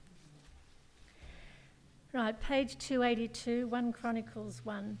Right, page 282, 1 Chronicles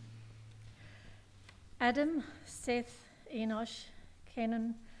 1. Adam, Seth, Enosh,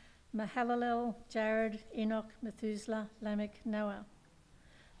 Kenan, Mahalalel, Jared, Enoch, Methuselah, Lamech, Noah.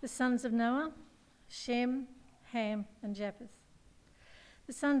 The sons of Noah, Shem, Ham, and Japheth.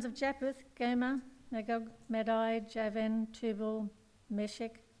 The sons of Japheth, Gomer, Magog, Madai, Javan, Tubal,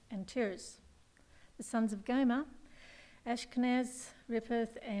 Meshech, and Tiras. The sons of Gomer, Ashkenaz,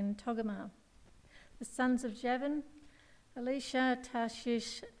 Riphath, and Togarmah. The sons of Javan, Elisha,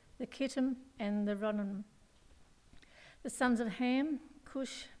 Tarshish, the Kittim, and the Ronim. The sons of Ham,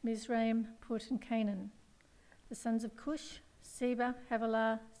 Cush, Mizraim, Put, and Canaan. The sons of Cush, Seba,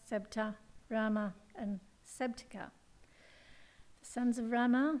 Havilah, Sabta, Ramah, and Sabtika. The sons of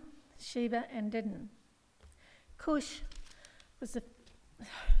Ramah, Sheba, and Dedan. Cush was the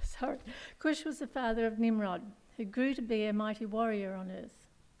father of Nimrod, who grew to be a mighty warrior on earth.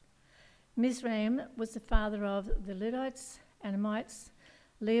 Mizraim was the father of the Ludites, Anamites,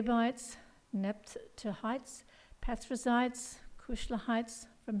 Leobites, Naphtuhites, Pathrazites, Cushlahites,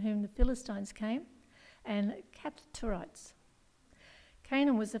 from whom the Philistines came, and Caphtorites.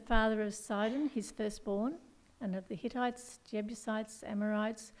 Canaan was the father of Sidon, his firstborn, and of the Hittites, Jebusites,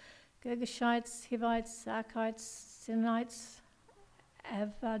 Amorites, Girgashites, Hivites, Archites, Sinites,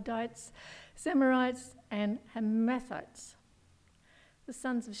 Avadites, Zemarites, and Hamathites. The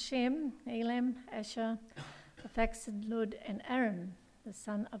sons of Shem, Elam, Asher, Aphaxad, Lud, and Aram. The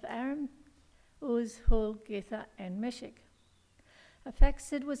son of Aram, Uz, Hul, Gether, and Meshech.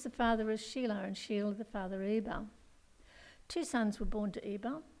 Aphaxad was the father of Shelah, and Shelah the father of Eber. 2 sons were born to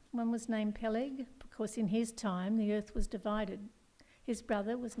Eber. One was named Peleg, because in his time the earth was divided. His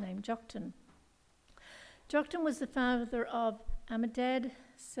brother was named Joktan. Joktan was the father of Amadad,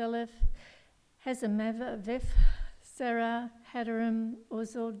 Seleph, Hazamaveth, Sarah, Hadaram,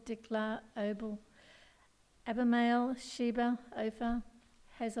 Uzal, Diklah, Obal, Abimael, Sheba, Ophir,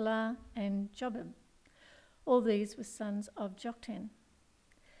 Hazilah, and Jobab. All these were sons of Joktan.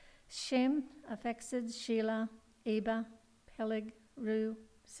 Shem, Aphaxad, Shelah, Eber, Peleg, Ru,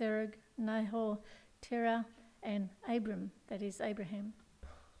 Serug, Nahor, Terah, and Abram, that is Abraham.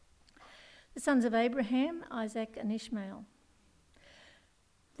 The sons of Abraham, Isaac, and Ishmael.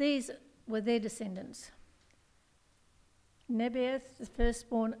 These were their descendants. Nebaioth, the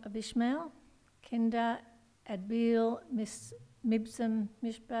firstborn of Ishmael, Kendar, Adbeel, Mibsam,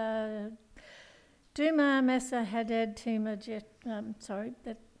 Mishpah, Duma, Massa, Hadad, Tema,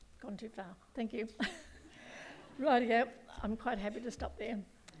 that's gone too far. Thank you. Rightio, I'm quite happy to stop there.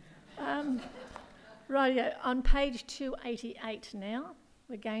 Rightio, on page 288 now,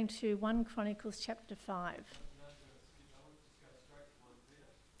 we're going to 1 Chronicles chapter 5.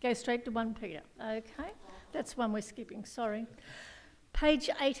 Go straight to 1 Peter. Okay, that's one we're skipping, sorry. Page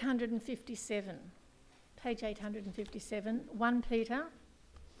 857. Page 857, 1 Peter,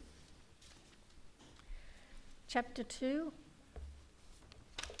 chapter 2.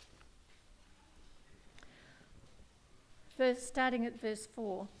 Starting at verse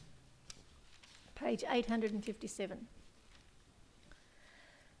 4. Page 857.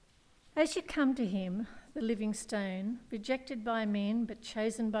 As you come to him, the living stone, rejected by men but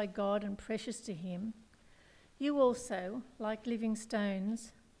chosen by God and precious to him, you also, like living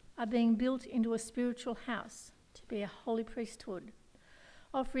stones, are being built into a spiritual house to be a holy priesthood,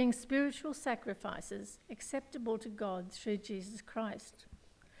 offering spiritual sacrifices acceptable to God through Jesus Christ.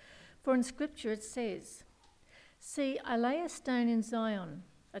 For in Scripture it says, "See, I lay a stone in Zion,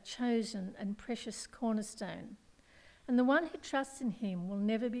 a chosen and precious cornerstone, and the one who trusts in him will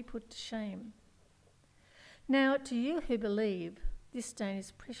never be put to shame." Now, to you who believe, this stone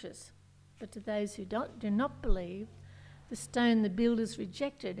is precious, but to those who do not believe, the stone the builders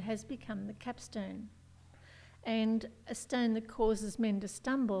rejected has become the capstone, and a stone that causes men to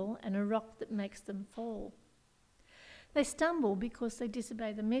stumble, and a rock that makes them fall. They stumble because they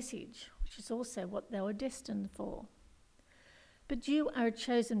disobey the message, which is also what they were destined for. But you are a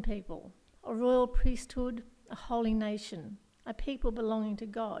chosen people, a royal priesthood, a holy nation, a people belonging to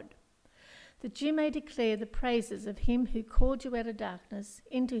God, that you may declare the praises of him who called you out of darkness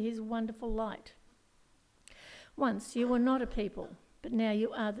into his wonderful light. Once you were not a people, but now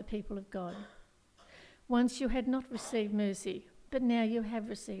you are the people of God. Once you had not received mercy, but now you have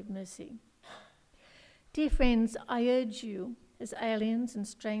received mercy. Dear friends, I urge you, as aliens and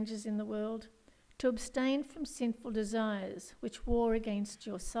strangers in the world, to abstain from sinful desires which war against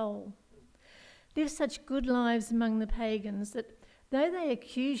your soul. Live such good lives among the pagans that, though they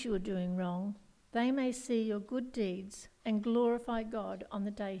accuse you of doing wrong, they may see your good deeds and glorify God on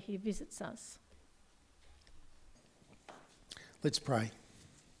the day he visits us. Let's pray.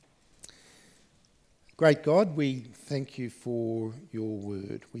 Great God, we thank you for your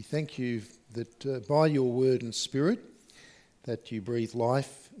word. We thank you that by your word and spirit that you breathe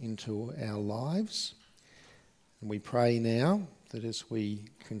life into our lives. And we pray now that as we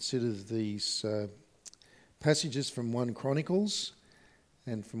consider these passages from 1 Chronicles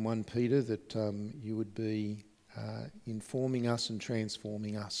and from 1 Peter, that you would be informing us and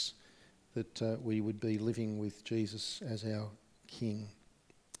transforming us, that we would be living with Jesus as our King.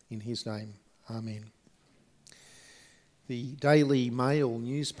 In his name, amen. The Daily Mail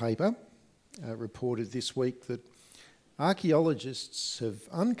newspaper reported this week that archaeologists have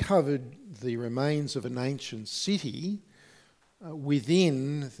uncovered the remains of an ancient city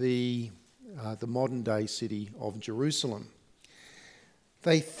within the modern-day city of Jerusalem.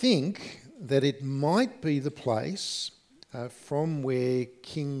 They think that it might be the place from where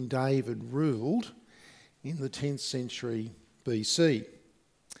King David ruled in the 10th century BC.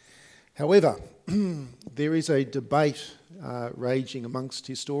 However, there is a debate raging amongst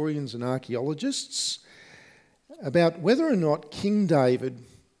historians and archaeologists about whether or not King David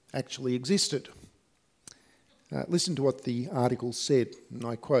actually existed. Listen to what the article said, and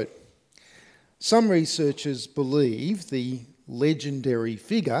I quote, "Some researchers believe the legendary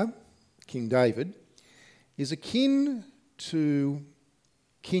figure, King David, is akin to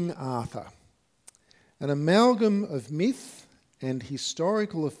King Arthur, an amalgam of myth and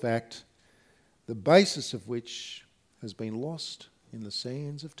historical fact, the basis of which has been lost in the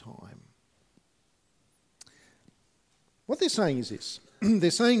sands of time." What they're saying is this.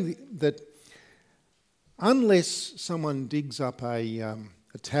 They're saying that unless someone digs up a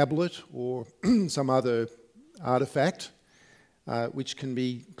tablet or some other artefact which can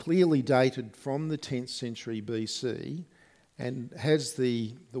be clearly dated from the 10th century BC and has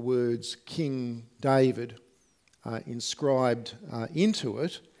the words King David inscribed into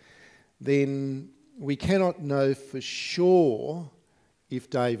it, then we cannot know for sure if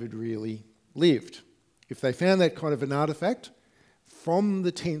David really lived. If they found that kind of an artefact from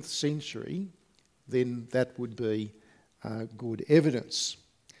the 10th century, then that would be good evidence.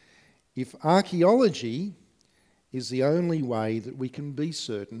 If archaeology is the only way that we can be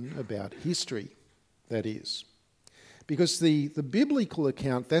certain about history, that is. Because the biblical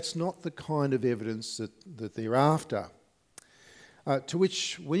account, that's not the kind of evidence that they're after. To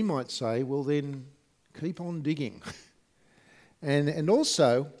which we might say, well then, keep on digging. and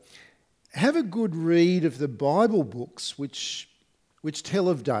also, have a good read of the Bible books which tell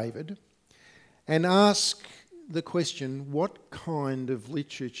of David, and ask the question, what kind of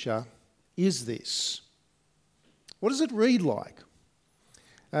literature is this? What does it read like?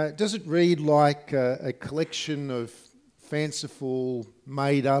 Does it read like a collection of fanciful,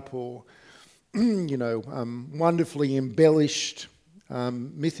 made-up or wonderfully embellished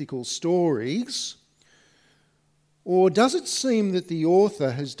mythical stories? Or does it seem that the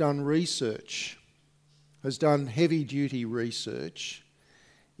author has done research, has done heavy-duty research,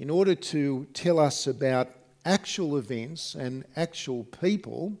 in order to tell us about actual events and actual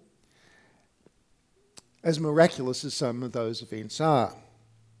people, as miraculous as some of those events are?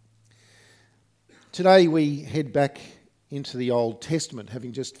 Today we head back into the Old Testament,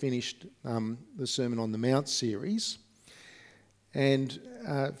 having just finished the Sermon on the Mount series. And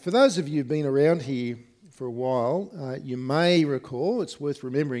for those of you who've been around here for a while, you may recall, it's worth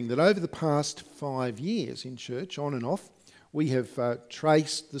remembering, that over the past 5 years in church, on and off, we have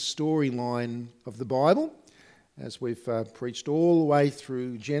traced the storyline of the Bible as we've preached all the way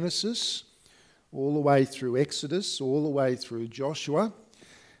through Genesis, all the way through Exodus, all the way through Joshua,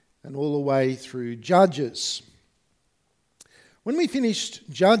 and all the way through Judges. When we finished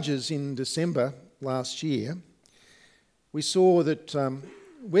Judges in December last year, we saw that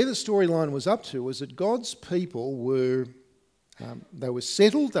where the storyline was up to was that God's people were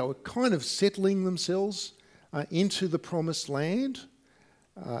settled, they were kind of settling themselves into the promised land,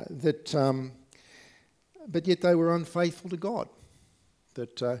 but yet they were unfaithful to God.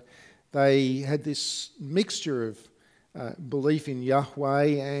 That they had this mixture of belief in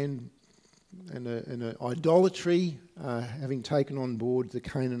Yahweh and an idolatry, having taken on board the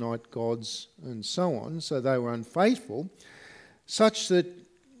Canaanite gods and so on. So they were unfaithful, such that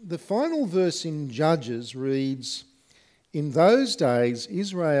the final verse in Judges reads, "In those days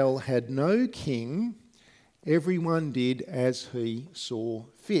Israel had no king, everyone did as he saw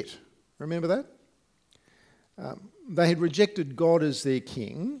fit." Remember that? They had rejected God as their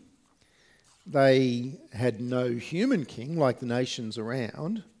king. They had no human king like the nations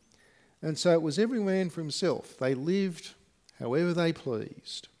around. And so it was every man for himself. They lived however they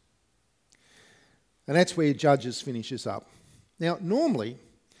pleased. And that's where Judges finishes up. Now, normally,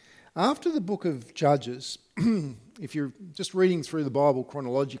 After the book of Judges, if you're just reading through the Bible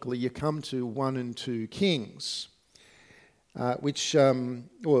chronologically, you come to 1 and 2 Kings, which,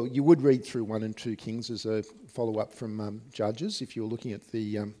 well, you would read through 1 and 2 Kings as a follow-up from Judges if you're looking at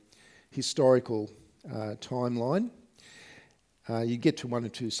the historical timeline. You get to 1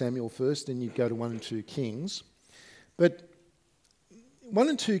 and 2 Samuel first, then you go to 1 and 2 Kings. But 1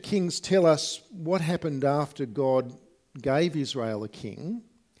 and 2 Kings tell us what happened after God gave Israel a king,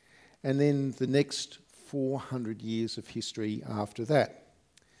 and then the next 400 years of history after that.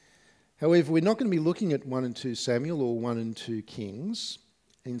 However, we're not going to be looking at 1 and 2 Samuel or 1 and 2 Kings.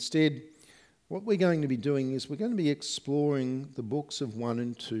 Instead, what we're going to be doing is we're going to be exploring the books of 1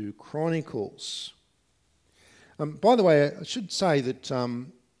 and 2 Chronicles. By the way, I should say that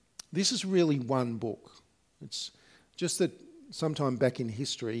this is really one book. It's just that sometime back in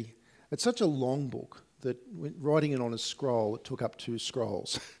history, it's such a long book that writing it on a scroll, it took up 2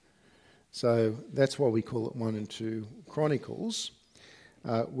 scrolls. So that's why we call it 1 and 2 Chronicles.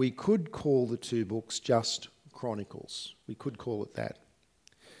 We could call the 2 books just Chronicles. We could call it that.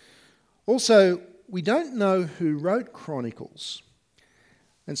 Also, we don't know who wrote Chronicles,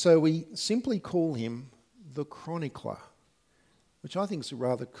 and so we simply call him the Chronicler, which I think is a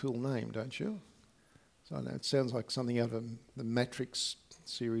rather cool name, don't you? So I know it sounds like something out of the Matrix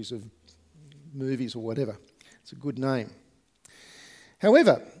series of movies or whatever. It's a good name.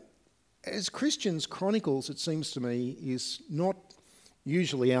 However, as Christians, Chronicles, it seems to me, is not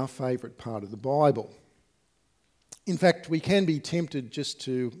usually our favourite part of the Bible. In fact, we can be tempted just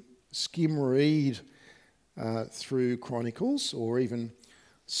to skim read through Chronicles or even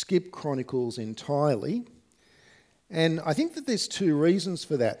skip Chronicles entirely. And I think that there's 2 reasons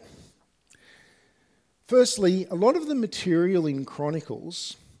for that. Firstly, a lot of the material in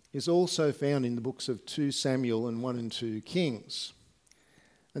Chronicles is also found in the books of 2 Samuel and 1 and 2 Kings.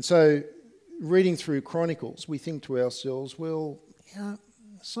 And so, reading through Chronicles, we think to ourselves, well, yeah,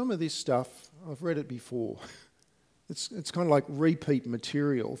 some of this stuff, I've read it before. It's kind of like repeat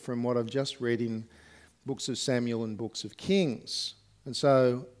material from what I've just read in books of Samuel and books of Kings. And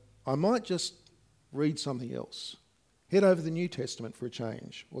so, I might just read something else. Head over the New Testament for a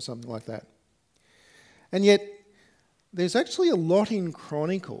change, or something like that. And yet, there's actually a lot in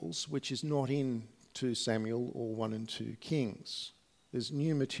Chronicles which is not in 2 Samuel or 1 and 2 Kings. There's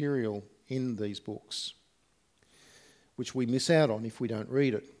new material in these books, which we miss out on if we don't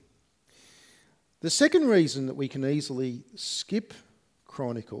read it. The second reason that we can easily skip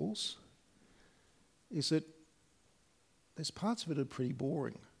Chronicles is that there's parts of it that are pretty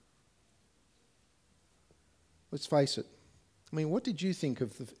boring. Let's face it. I mean, what did you think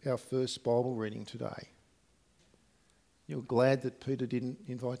of our first Bible reading today? You're glad that Peter didn't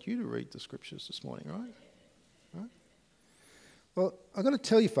invite you to read the scriptures this morning, right? Well, I've got to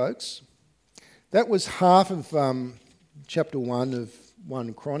tell you, folks, that was half of chapter 1 of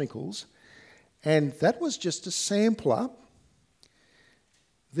 1 Chronicles, and that was just a sampler.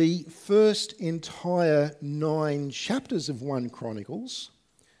 The first entire 9 chapters of 1 Chronicles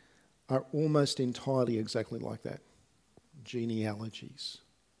are almost entirely exactly like that. Genealogies.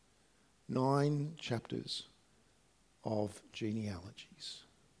 9 chapters of genealogies.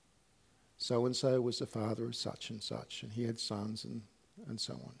 So-and-so was the father of such and such, and he had sons and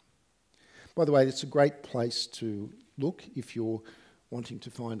so on. By the way, it's a great place to look if you're wanting to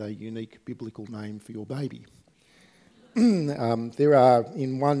find a unique biblical name for your baby. There are,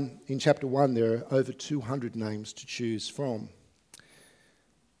 in chapter 1, there are over 200 names to choose from.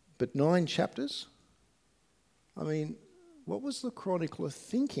 But 9 chapters? I mean, what was the chronicler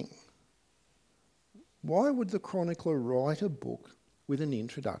thinking? Why would the chronicler write a book with an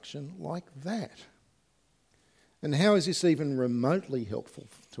introduction like that? And how is this even remotely helpful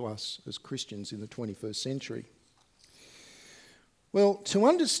to us as Christians in the 21st century? Well, to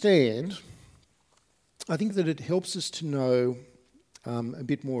understand, I think that it helps us to know a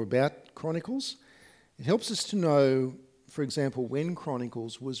bit more about Chronicles. It helps us to know, for example, when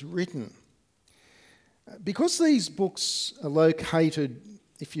Chronicles was written. Because these books are located,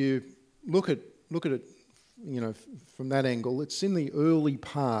 if you look at it, from that angle, it's in the early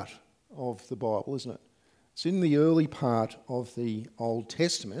part of the Bible, isn't it? It's in the early part of the Old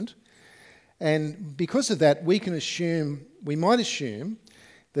Testament. And because of that, we might assume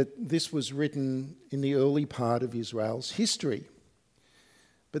that this was written in the early part of Israel's history.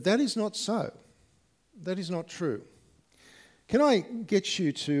 But that is not so. That is not true. Can I get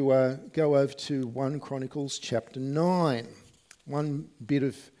you to go over to 1 Chronicles chapter 9? One bit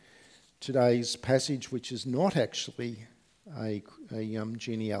of today's passage which is not actually a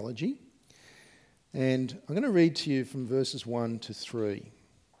genealogy. And I'm going to read to you from verses 1 to 3.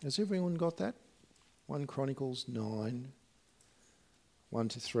 Has everyone got that? 1 Chronicles 9,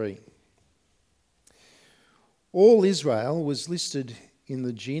 1-3. All Israel was listed in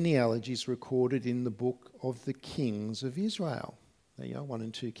the genealogies recorded in the book of the kings of Israel. There you are, 1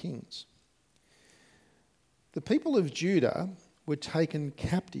 and 2 kings. The people of Judah were taken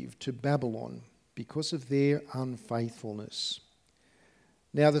captive to Babylon because of their unfaithfulness.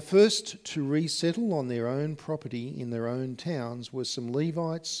 Now the first to resettle on their own property in their own towns were some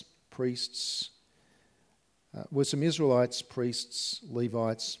Israelites, priests,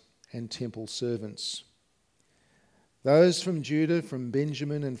 Levites, and temple servants. Those from Judah, from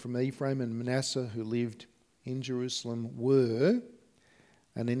Benjamin, and from Ephraim and Manasseh who lived in Jerusalem were,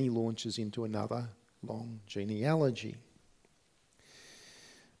 and then he launches into another long genealogy.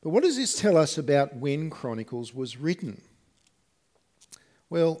 But what does this tell us about when Chronicles was written?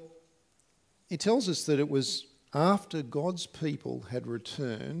 Well, it tells us that it was after God's people had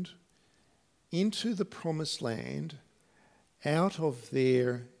returned into the promised land out of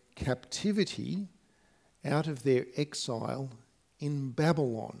their captivity, out of their exile in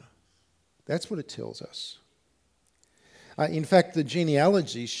Babylon. That's what it tells us. In fact, the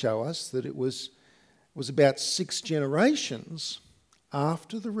genealogies show us that it was about 6 generations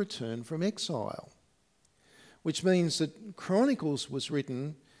after the return from exile, which means that Chronicles was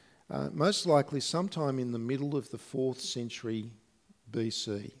written most likely sometime in the middle of the 4th century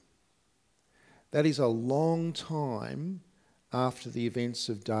BC. That is a long time after the events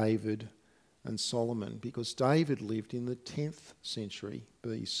of David and Solomon, because David lived in the 10th century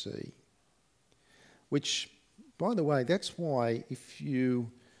BC. Which, by the way, that's why if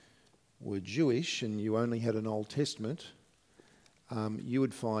you were Jewish and you only had an Old Testament, you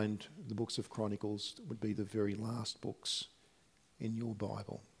would find the books of Chronicles would be the very last books in your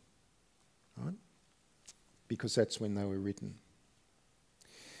Bible, right? Because that's when they were written.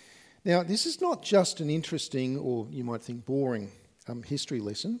 Now, this is not just an interesting, or you might think boring, history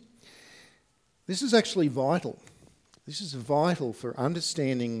lesson. This is actually vital. This is vital for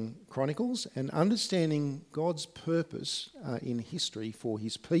understanding Chronicles and understanding God's purpose in history for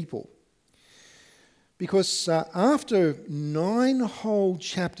his people. Because after 9 whole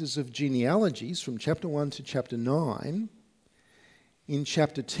chapters of genealogies, from chapter 1 to chapter 9, in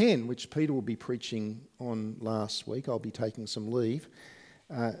chapter 10, which Peter will be preaching on last week, I'll be taking some leave,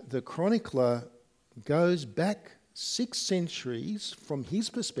 the chronicler goes back 6 centuries from his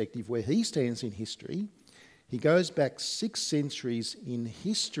perspective, where he stands in history. He goes back 6 centuries in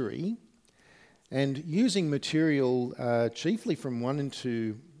history, and using material chiefly from 1 and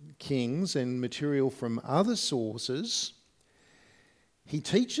 2 Kings and material from other sources, he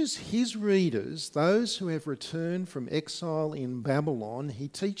teaches his readers, those who have returned from exile in Babylon, he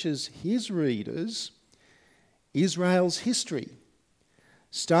teaches his readers Israel's history,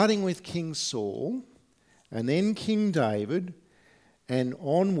 starting with King Saul and then King David and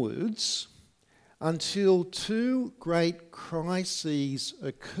onwards, until 2 great crises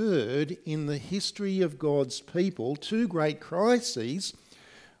occurred in the history of God's people, 2 great crises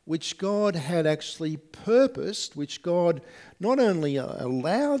which God had actually purposed, which God not only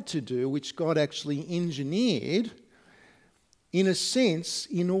allowed to do, which God actually engineered, in a sense,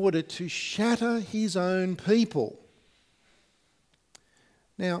 in order to shatter his own people.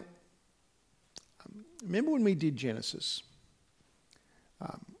 Now, remember when we did Genesis?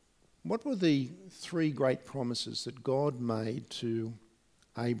 What were the 3 great promises that God made to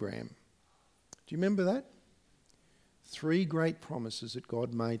Abraham? Do you remember that? 3 great promises that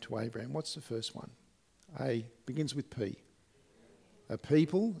God made to Abraham. What's the first one? A begins with P. A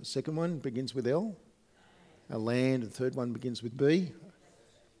people. The second one begins with L. A land. The third one begins with B.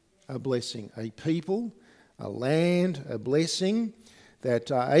 A blessing. A people, a land, a blessing. That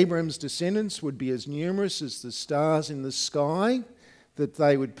Abraham's descendants would be as numerous as the stars in the sky. That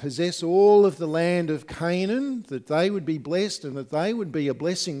they would possess all of the land of Canaan. That they would be blessed and that they would be a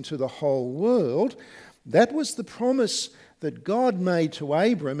blessing to the whole world. That was the promise that God made to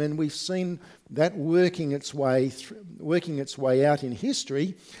Abram, and we've seen that working its way out in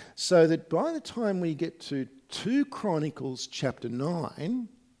history, so that by the time we get to 2 Chronicles chapter 9,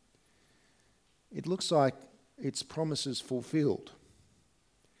 it looks like its promises fulfilled.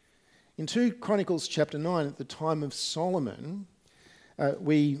 In 2 Chronicles chapter 9, at the time of Solomon,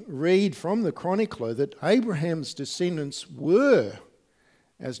 we read from the chronicler that Abraham's descendants were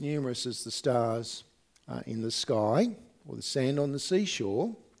as numerous as the stars in the sky, or the sand on the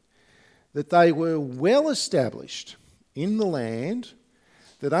seashore, that they were well established in the land,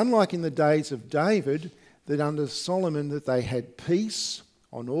 that unlike in the days of David, that under Solomon that they had peace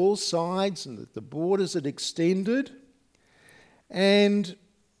on all sides and that the borders had extended. And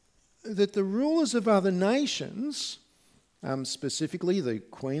that the rulers of other nations, specifically the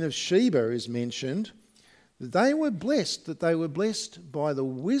Queen of Sheba is mentioned, that they were blessed by the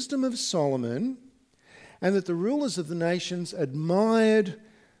wisdom of Solomon, and that the rulers of the nations admired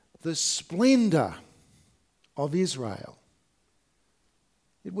the splendour of Israel.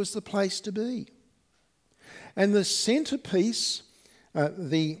 It was the place to be. And the centrepiece,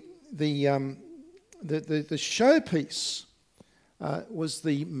 the showpiece, was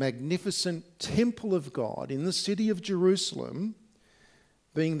the magnificent temple of God in the city of Jerusalem,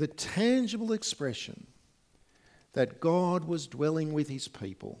 being the tangible expression that God was dwelling with his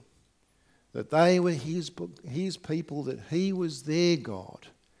people, that they were his people, that he was their God,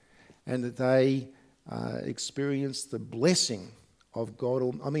 and that they experienced the blessing of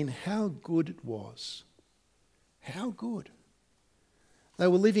God. I mean, how good it was. How good. They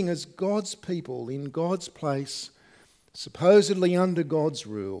were living as God's people in God's place, supposedly under God's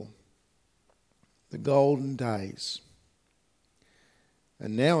rule, the golden days.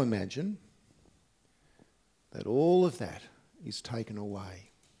 And now imagine that all of that is taken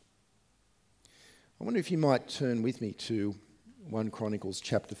away. I wonder if you might turn with me to 1 Chronicles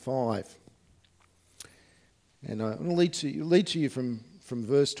chapter 5. And I'm going to lead to you from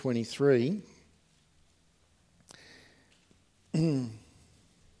verse 23. 1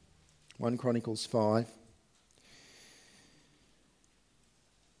 Chronicles 5.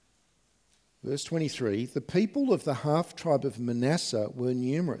 Verse 23, the people of the half-tribe of Manasseh were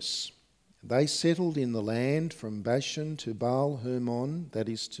numerous. They settled in the land from Bashan to Baal-Hermon, that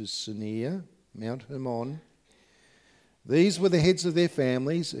is to Sinir, Mount Hermon. These were the heads of their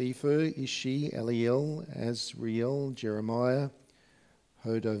families, Epher, Ishi, Eliel, Azriel, Jeremiah,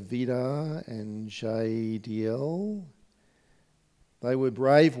 Hodavidah, and Jadiel. They were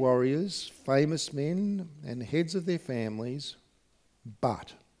brave warriors, famous men, and heads of their families,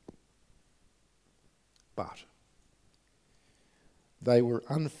 but they were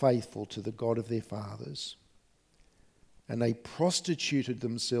unfaithful to the God of their fathers, and they prostituted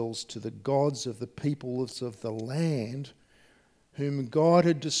themselves to the gods of the peoples of the land whom God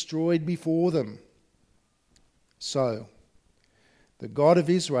had destroyed before them. So the God of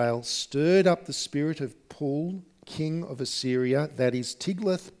Israel stirred up the spirit of Pul, king of Assyria, that is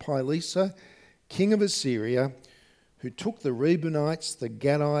Tiglath-Pileser, king of Assyria, who took the Reubenites, the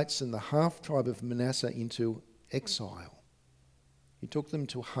Gadites, and the half-tribe of Manasseh into exile. He took them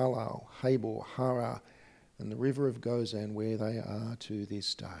to Halal, Habor, Hara, and the river of Gozan, where they are to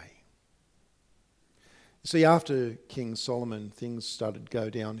this day. You see, after King Solomon, things started to go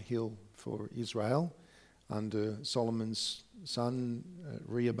downhill for Israel under Solomon's son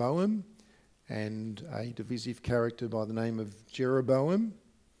Rehoboam and a divisive character by the name of Jeroboam.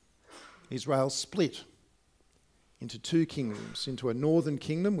 Israel split into two kingdoms, into a northern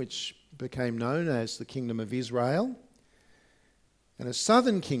kingdom which became known as the Kingdom of Israel, and a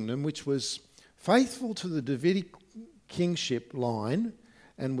southern kingdom which was faithful to the Davidic kingship line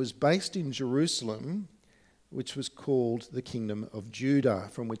and was based in Jerusalem, which was called the Kingdom of Judah,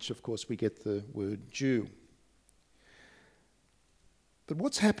 from which, of course, we get the word Jew. But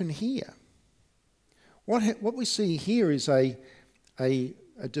what's happened here? What we see here is a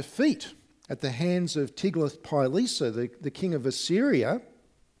defeat at the hands of Tiglath-Pileser, the king of Assyria,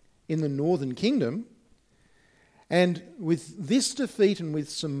 in the northern kingdom. And with this defeat and with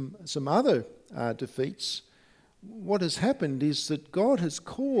some other defeats, what has happened is that God has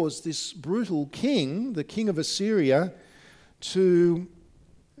caused this brutal king, the king of Assyria, to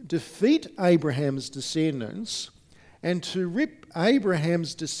defeat Abraham's descendants and to rip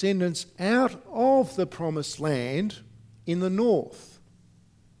Abraham's descendants out of the promised land in the north.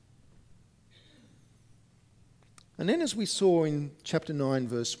 And then, as we saw in chapter 9,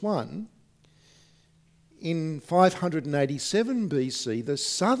 verse 1, in 587 BC, the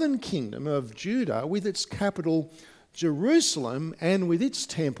southern kingdom of Judah, with its capital Jerusalem and with its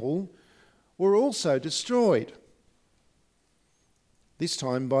temple, were also destroyed, this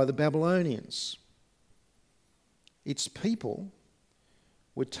time by the Babylonians. Its people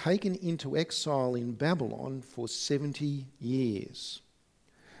were taken into exile in Babylon for 70 years.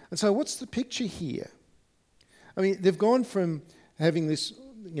 And so what's the picture here? I mean, they've gone from having this,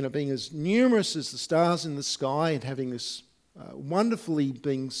 being as numerous as the stars in the sky and having this wonderfully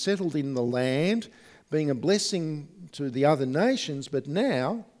being settled in the land, being a blessing to the other nations, but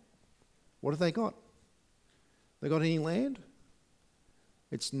now, what have they got? They got any land?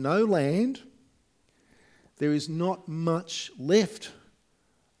 It's no land. There is not much left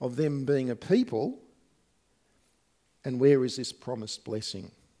of them being a people. And where is this promised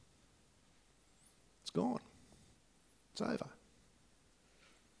blessing? It's gone. It's over.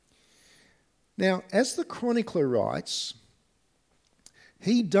 Now, as the chronicler writes,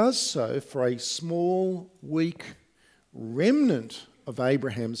 he does so for a small, weak remnant of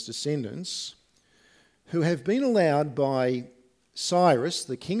Abraham's descendants who have been allowed by Cyrus,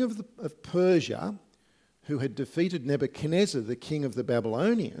 the king of Persia, who had defeated Nebuchadnezzar, the king of the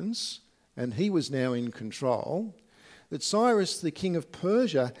Babylonians, and he was now in control, that Cyrus, the king of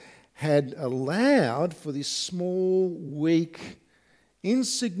Persia, had allowed for this small, weak,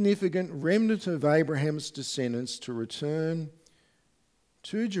 insignificant remnant of Abraham's descendants to return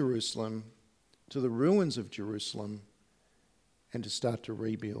to Jerusalem, to the ruins of Jerusalem, and to start to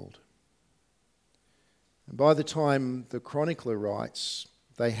rebuild. And by the time the chronicler writes,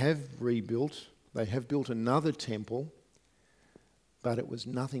 they have rebuilt, they have built another temple, but it was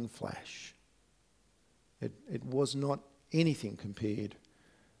nothing flash. It was not anything compared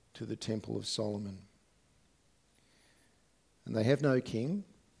to the Temple of Solomon. And they have no king,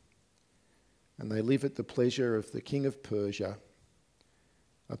 and they live at the pleasure of the king of Persia,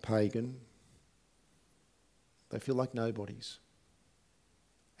 a pagan. They feel like nobodies,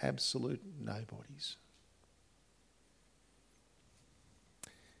 absolute nobodies.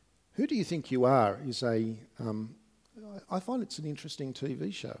 Who Do You Think You Are is I find it's an interesting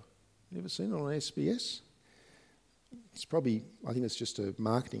TV show. You ever seen it on SBS? It's probably, I think it's just a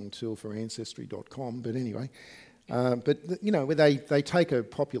marketing tool for Ancestry.com, but anyway. Where they take a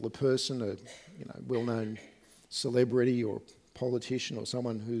popular person, a well-known celebrity or politician or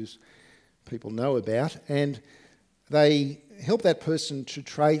someone who's people know about, and they help that person to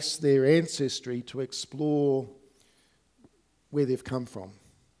trace their ancestry, to explore where they've come from,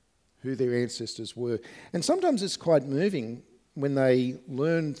 who their ancestors were. And sometimes it's quite moving when they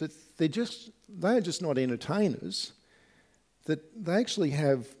learn that they are just not entertainers, that they actually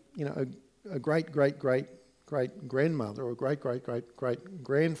have, a great-great-great-great-grandmother or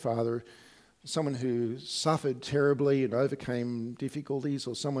great-great-great-great-grandfather, someone who suffered terribly and overcame difficulties,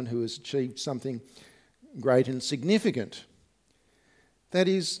 or someone who has achieved something great and significant. That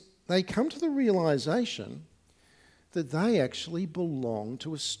is, they come to the realisation that they actually belong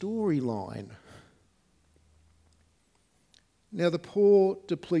to a storyline. Now, the poor,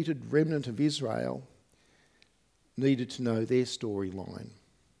 depleted remnant of Israel needed to know their storyline,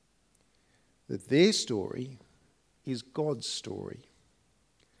 that their story is God's story.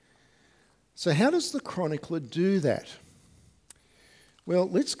 So how does the chronicler do that? Well,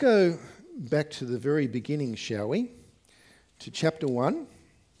 let's go back to the very beginning, shall we? To chapter 1.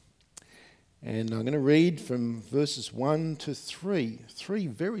 And I'm going to read from verses 1 to 3. 3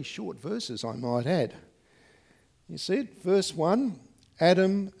 very short verses, I might add. You see it? Verse 1,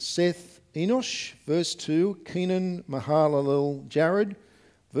 Adam, Seth, Enosh. Verse 2, Kenan, Mahalalel, Jared.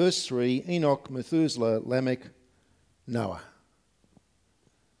 Verse 3, Enoch, Methuselah, Lamech, Noah.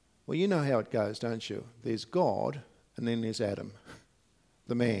 Well, you know how it goes, don't you? There's God, and then there's Adam,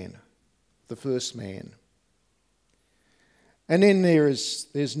 the man, the first man. And then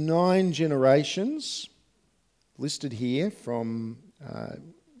there's 9 generations listed here from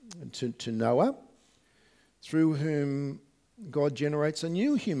to Noah, through whom God generates a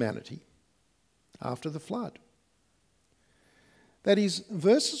new humanity after the flood. That is,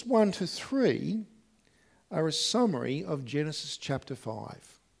 verses 1 to 3 are a summary of Genesis chapter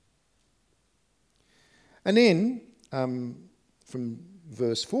 5. And then, from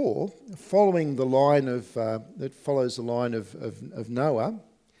verse 4, following the line of that follows the line of Noah,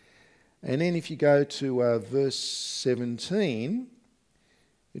 and then if you go to verse 17,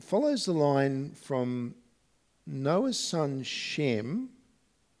 it follows the line from Noah's son Shem,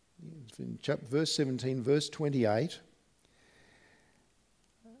 in verse 17, verse 28,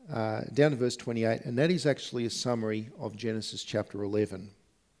 down to verse 28, and that is actually a summary of Genesis chapter 11,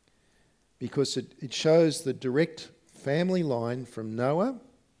 because it shows the direct family line from Noah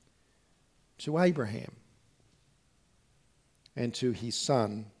to Abraham and to his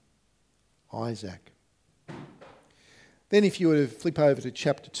son Isaac. Then if you were to flip over to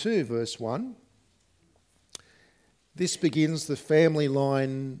chapter 2, verse 1, this begins the family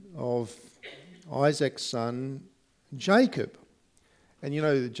line of Isaac's son Jacob. And you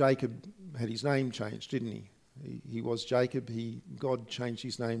know that Jacob had his name changed, didn't he? He was Jacob. God changed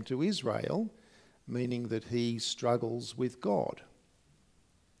his name to Israel, meaning that he struggles with God.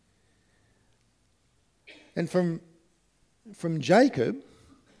 And from Jacob,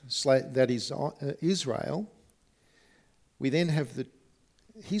 that is Israel, we then have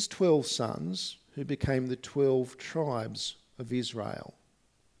his 12 sons who became the 12 tribes of Israel.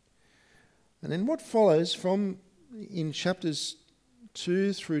 And then what follows in chapters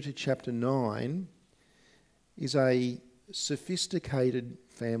 2 through to chapter 9 is a sophisticated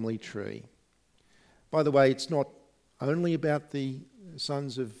family tree. By the way, it's not only about the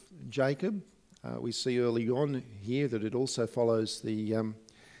sons of Jacob. We see early on here that it also follows the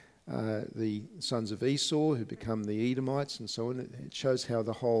sons of Esau, who become the Edomites and so on. It shows how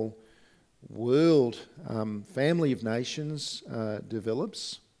the whole world, family of nations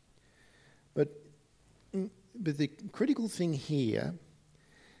develops. But the critical thing here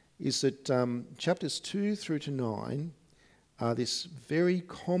is that chapters 2 through to 9 are this very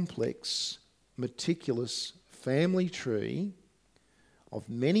complex, meticulous family tree of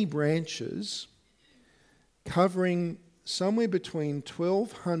many branches covering somewhere between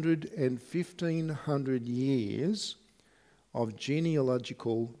 1,200 and 1,500 years of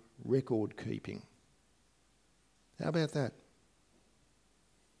genealogical record keeping. How about that?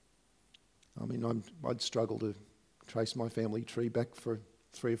 I mean, I'd struggle to trace my family tree back for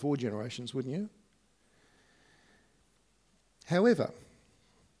 3 or 4 generations, wouldn't you? However,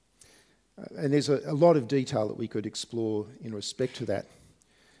 and there's a lot of detail that we could explore in respect to that,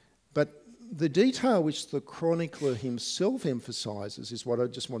 but the detail which the chronicler himself emphasises is what I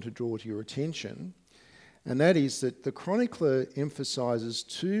just want to draw to your attention, and that is that the chronicler emphasises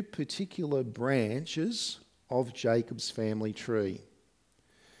 2 particular branches of Jacob's family tree.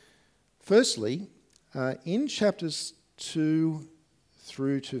 Firstly, in chapters 2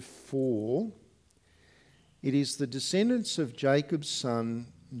 through to 4, it is the descendants of Jacob's son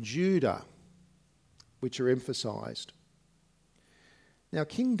Judah which are emphasised. Now,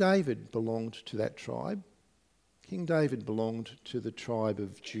 King David belonged to that tribe. King David belonged to the tribe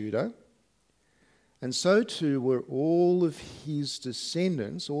of Judah. And so too were all of his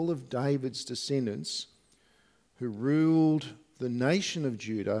descendants, all of David's descendants, who ruled the nation of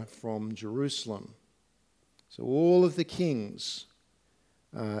Judah from Jerusalem. So all of the kings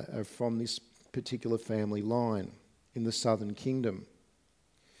are from this particular family line in the southern kingdom.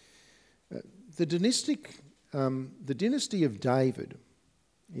 The dynasty of David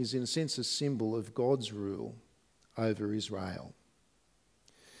is in a sense a symbol of God's rule over Israel.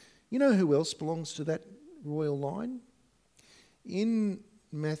 You know who else belongs to that royal line? In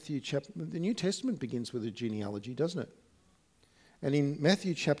Matthew chapter, the New Testament begins with a genealogy, doesn't it? And in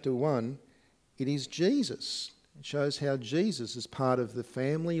Matthew chapter 1, it is Jesus. It shows how Jesus is part of the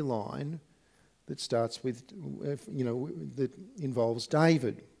family line that starts with, that involves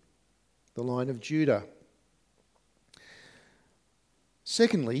David, the line of Judah.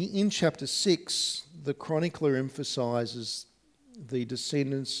 Secondly, in chapter 6, the chronicler emphasises the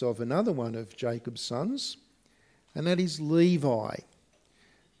descendants of another one of Jacob's sons, and that is Levi,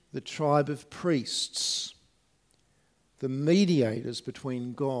 the tribe of priests, the mediators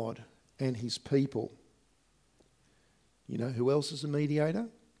between God and his people. You know who else is a mediator?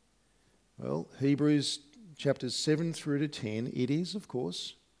 Well, Hebrews chapters 7 through to 10, it is, of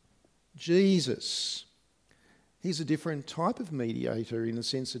course, Jesus. He's a different type of mediator in the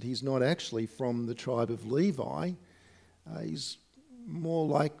sense that he's not actually from the tribe of Levi. He's more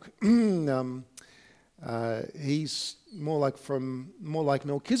like he's more like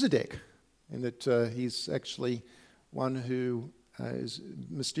Melchizedek, in that he's actually one who is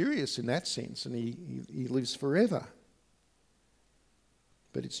mysterious in that sense, and he lives forever.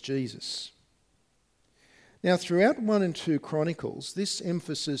 But it's Jesus. Now, throughout 1 and 2 Chronicles, this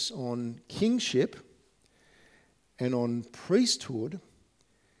emphasis on kingship and on priesthood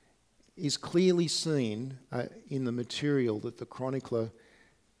is clearly seen in the material that the chronicler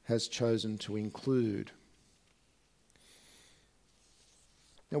has chosen to include.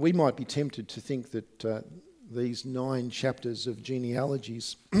 Now, we might be tempted to think that these 9 chapters of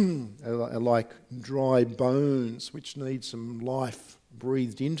genealogies are like dry bones which need some life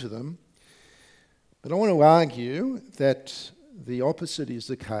breathed into them. But I want to argue that the opposite is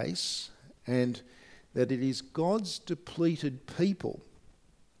the case, and that it is God's depleted people,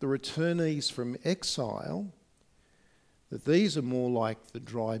 the returnees from exile, that these are more like the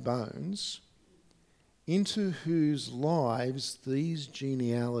dry bones, into whose lives these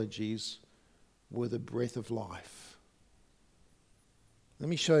genealogies were the breath of life. Let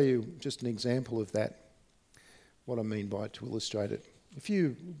me show you just an example of that, what I mean by it, to illustrate it. If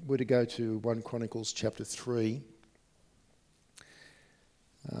you were to go to 1 Chronicles chapter 3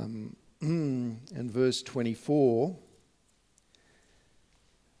 and verse 24,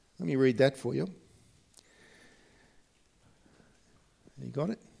 let me read that for you. You got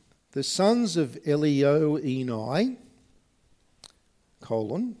it? The sons of Elioenai,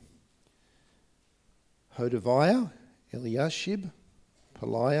 Hodaviah, Eliashib,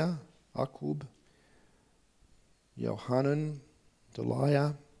 Pelaiah, Akub, Johanan,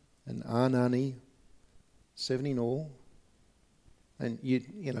 Deliah, and Anani, 7 in all. And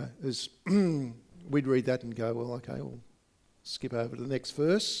you know, there's we'd read that and go, well, okay, we'll skip over to the next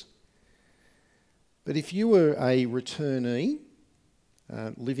verse. But if you were a returnee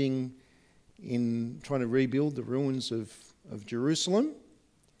living in trying to rebuild the ruins of Jerusalem,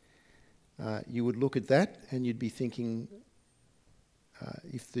 you would look at that and you'd be thinking,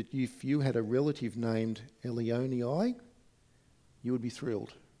 if you had a relative named Elionii, you would be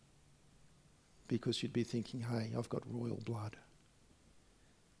thrilled, because you'd be thinking, hey, I've got royal blood.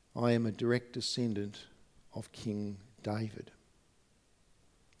 I am a direct descendant of King David.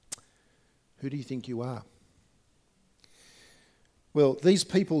 Who do you think you are? Well, these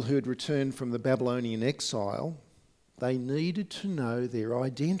people who had returned from the Babylonian exile, they needed to know their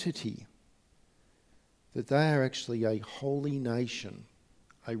identity, that they are actually a holy nation,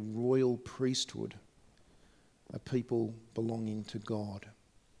 a royal priesthood, a people belonging to God.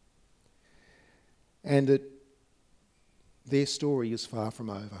 And that their story is far from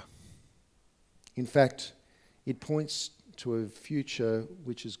over. In fact, it points to a future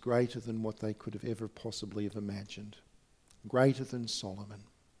which is greater than what they could have ever possibly have imagined, greater than Solomon,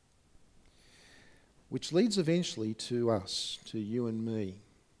 which leads eventually to us, to you and me.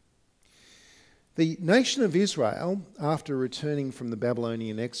 The nation of Israel, after returning from the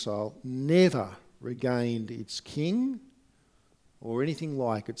Babylonian exile, never regained its king or anything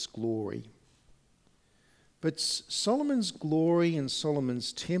like its glory. But Solomon's glory and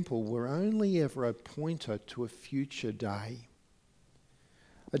Solomon's temple were only ever a pointer to a future day.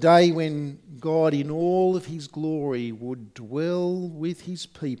 A day when God in all of his glory would dwell with his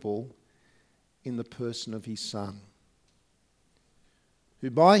people in the person of his Son,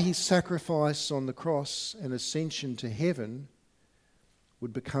 who by his sacrifice on the cross and ascension to heaven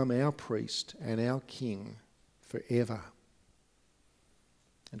would become our priest and our king forever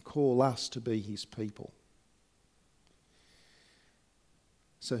and call us to be his people.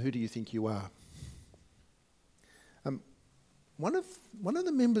 So who do you think you are? One of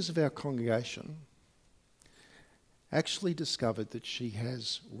the members of our congregation actually discovered that she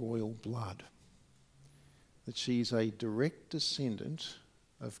has royal blood, that she is a direct descendant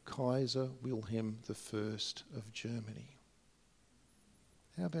of Kaiser Wilhelm I of Germany.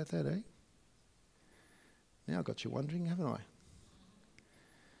 How about that, eh? Now I've got you wondering, haven't I?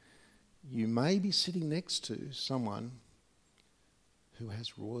 You may be sitting next to someone who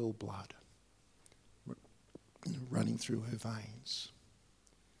has royal blood running through her veins.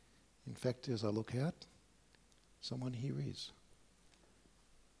 In fact, as I look out, someone here is.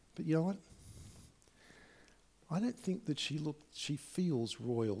 But you know what? I don't think that she feels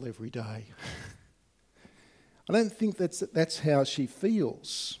royal every day. I don't think that's how she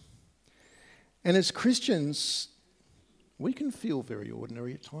feels. And as Christians, we can feel very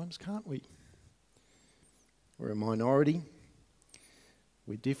ordinary at times, can't we? We're a minority.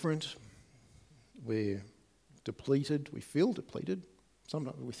 We're different. We're depleted. We feel depleted.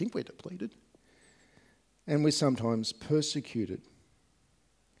 Sometimes we think we're depleted. And we're sometimes persecuted.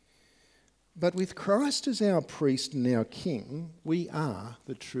 But with Christ as our priest and our king, we are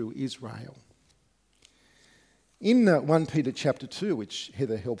the true Israel. In 1 Peter chapter 2, which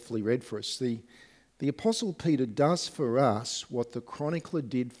Heather helpfully read for us, the Apostle Peter does for us what the chronicler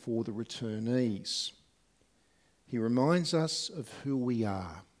did for the returnees. He reminds us of who we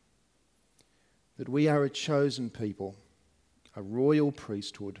are, that we are a chosen people, a royal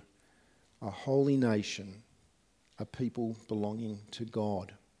priesthood, a holy nation, a people belonging to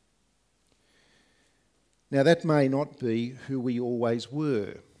God. Now, that may not be who we always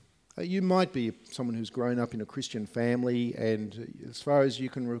were. You might be someone who's grown up in a Christian family, and as far as you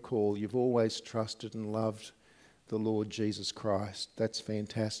can recall, you've always trusted and loved the Lord Jesus Christ. That's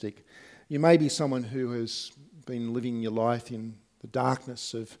fantastic. You may be someone who has been living your life in the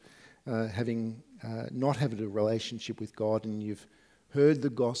darkness of having not had a relationship with God, and you've heard the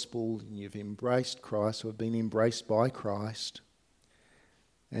gospel and you've embraced Christ, or have been embraced by Christ,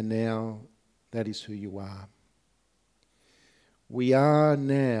 and now that is who you are. We are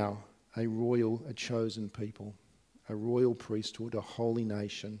now a chosen people, a royal priesthood, a holy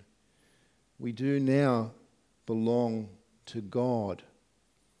nation. We do now belong to God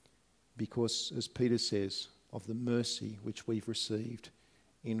because, as Peter says, of the mercy which we've received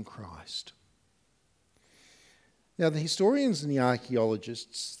in Christ. Now, the historians and the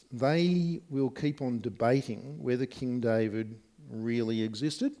archaeologists, they will keep on debating whether King David really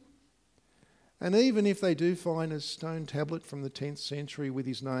existed. And even if they do find a stone tablet from the 10th century with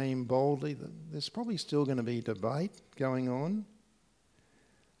his name boldly, there's probably still going to be debate going on.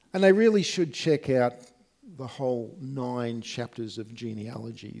 And they really should check out the whole 9 chapters of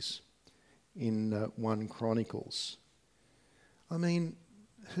genealogies in 1 Chronicles. I mean,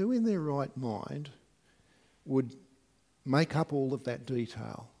 who in their right mind would make up all of that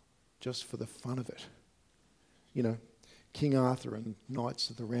detail just for the fun of it? You know, King Arthur and Knights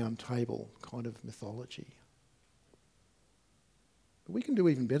of the Round Table kind of mythology. But we can do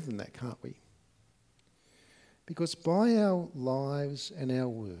even better than that, can't we? Because by our lives and our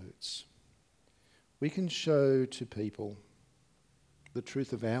words, we can show to people the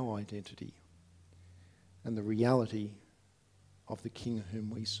truth of our identity and the reality of the King whom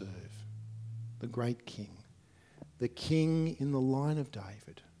we serve, the great King, the King in the line of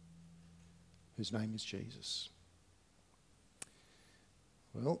David, whose name is Jesus.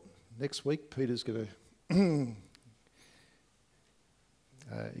 Well, next week Peter's going to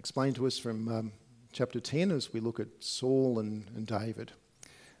explain to us from chapter 10 as we look at Saul and David.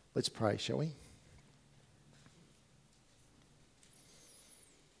 Let's pray, shall we?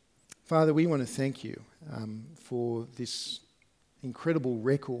 Father, we want to thank you for this incredible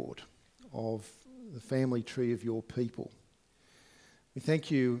record of the family tree of your people. We thank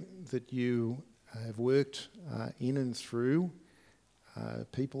you that you have worked in and through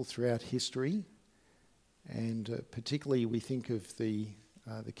people throughout history, and particularly we think of the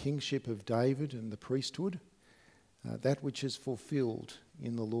kingship of David and the priesthood, that which is fulfilled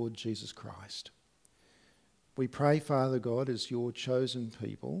in the Lord Jesus Christ. We pray, Father God, as your chosen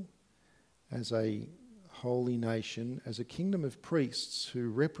people, as a holy nation, as a kingdom of priests who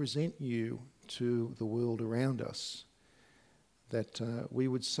represent you to the world around us, that we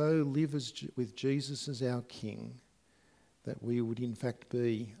would so live with Jesus as our King, that we would in fact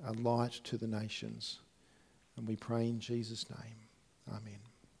be a light to the nations. And we pray in Jesus' name. Amen.